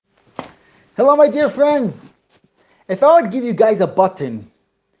Hello, my dear friends. If I would give you guys a button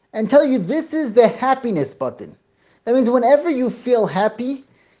and tell you this is the happiness button, that means whenever you feel happy,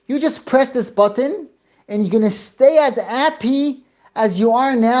 you just press this button and you're going to stay as happy as you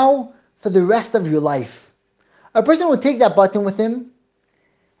are now for the rest of your life. A person will take that button with him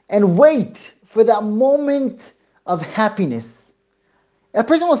and wait for that moment of happiness. A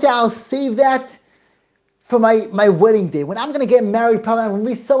person will say, I'll save that for my wedding day. When I'm going to get married, probably I'm going to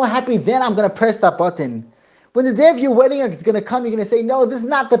be so happy, then I'm going to press that button. When the day of your wedding is going to come, you're going to say, no, this is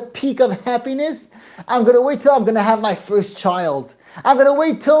not the peak of happiness. I'm going to wait till I'm going to have my first child. I'm going to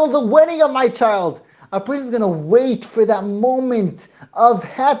wait till the wedding of my child. A person is going to wait for that moment of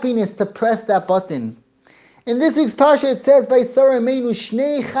happiness to press that button. In this week's parsha, it says by Sarah Meinu,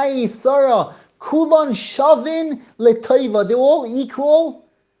 Shnei Chai Sarah, Kulon Shavin Letoiva. They're all equal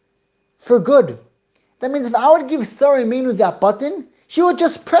for good. That means if I would give Sarah Meinu that button, she would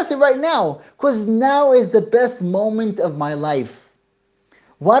just press it right now, because now is the best moment of my life.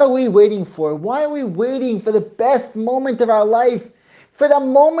 What are we waiting for? Why are we waiting for the best moment of our life? For the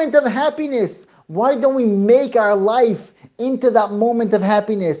moment of happiness. Why don't we make our life into that moment of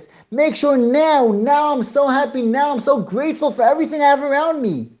happiness? Make sure now I'm so happy, now I'm so grateful for everything I have around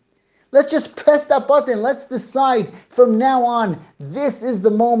me. Let's just press that button. Let's decide from now on, this is the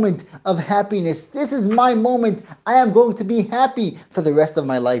moment of happiness. This is my moment. I am going to be happy for the rest of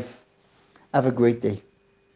my life. Have a great day.